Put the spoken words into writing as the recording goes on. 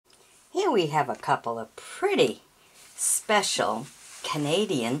Here we have a couple of pretty special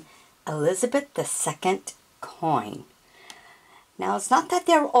Canadian Elizabeth II coin. Now, it's not that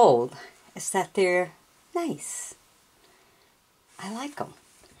they're old, it's that they're nice. I like them.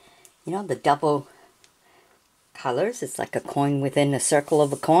 You know, the double colors, it's like a coin within the circle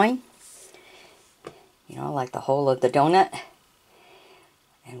of a coin. You know, like the hole of the donut.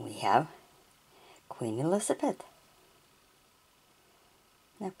 And we have Queen Elizabeth.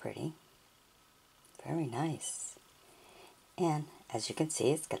 Isn't that pretty? Very nice. And as you can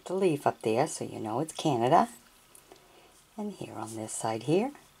see, it's got the leaf up there, so you know it's Canada. And here on this side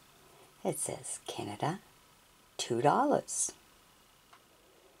here, it says Canada, $2.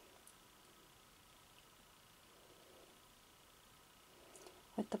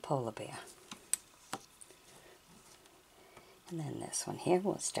 With the polar bear. And then this one here,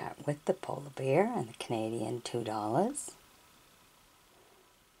 we'll start with the polar bear and the Canadian $2.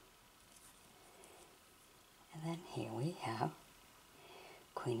 And then here we have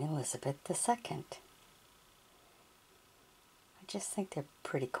Queen Elizabeth II. I just think they're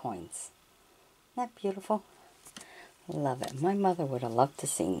pretty coins. Isn't that beautiful? Love it. My mother would have loved to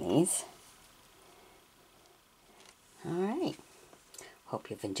see these. Alright. Hope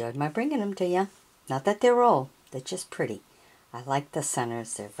you've enjoyed my bringing them to you. Not that they're old. They're just pretty. I like the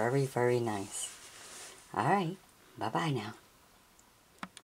centers. They're very, very nice. Alright. Bye-bye now.